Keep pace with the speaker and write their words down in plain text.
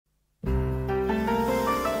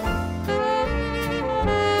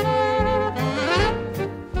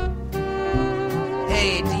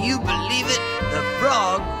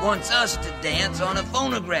wants us to dance on a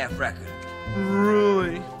phonograph record.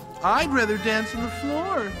 Really? I'd rather dance on the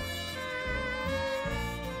floor.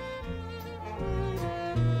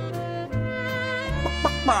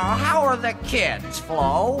 How are the kids,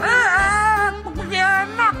 Flo? Yeah,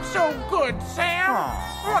 not so good, Sam.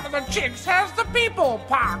 One of the chicks has the people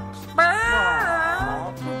pox.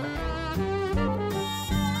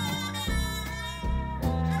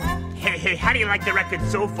 Hey, how do you like the record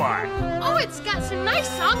so far? Oh, it's got some nice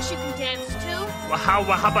songs you can dance to. Well, how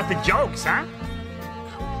about the jokes, huh?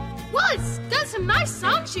 Well, it's got some nice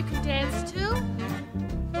songs you can dance to.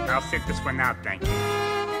 I'll sit this one out, thank you.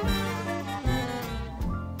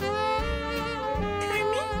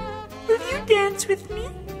 Will you dance with me?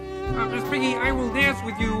 Miss Piggy, I will dance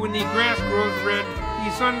with you when the grass grows red,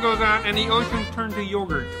 the sun goes out, and the ocean turns to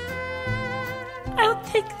yogurt. I'll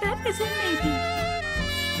take that as a maybe.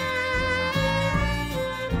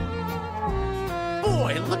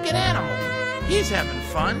 Boy, look at Animal. He's having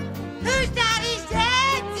fun. Who's that he's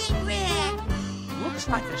dancing with? Looks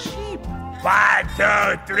like a sheep. 1,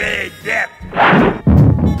 2, 3, dip.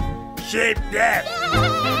 Sheep dip.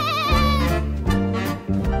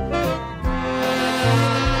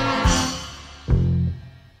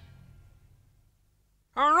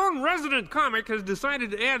 Our own resident comic has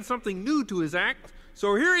decided to add something new to his act,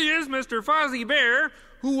 so here he is, Mr. Fozzie Bear,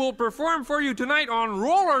 who will perform for you tonight on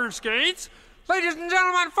roller skates. Ladies and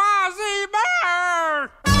gentlemen, Fozzie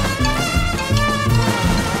Bear!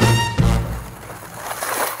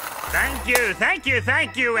 Thank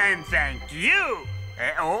you, and thank you.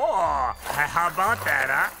 How about that,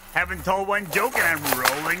 huh? Haven't told one joke and I'm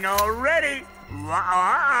rolling already.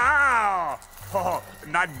 Wow. Oh,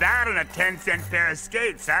 not bad on a 10-cent pair of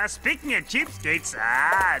skates, huh? Speaking of cheap skates,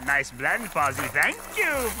 nice blend, Fozzie. Thank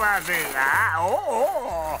you, Fozzie.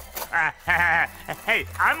 Hey,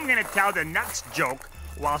 I'm gonna tell the next joke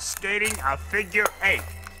while skating a figure 8.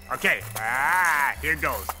 Okay, here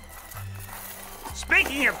goes.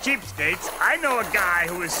 Speaking of cheapskates, I know a guy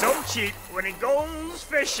who is so cheap, when he goes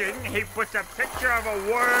fishing, he puts a picture of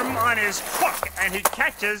a worm on his hook, and he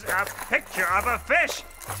catches a picture of a fish.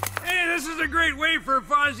 Hey, this is a great way for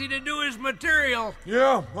Fozzie to do his material.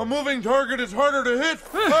 Yeah, a moving target is harder to hit.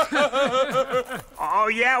 Oh,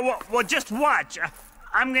 yeah? Well, just watch.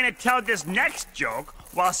 I'm gonna tell this next joke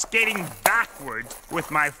while skating backwards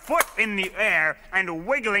with my foot in the air and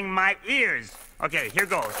wiggling my ears. Okay, here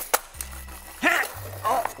goes.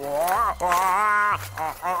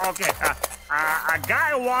 Okay. A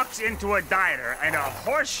guy walks into a diner and a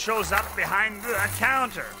horse shows up behind the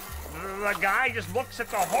counter. The guy just looks at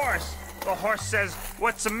the horse. The horse says,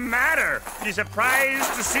 "What's the matter? You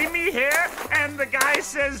surprised to see me here?" And the guy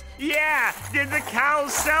says, "Yeah, did the cow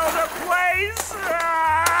sell the place?"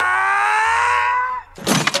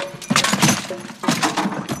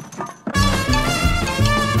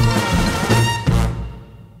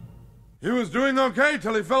 He was doing okay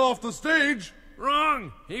till he fell off the stage.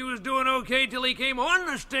 Wrong. He was doing okay till he came on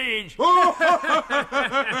the stage.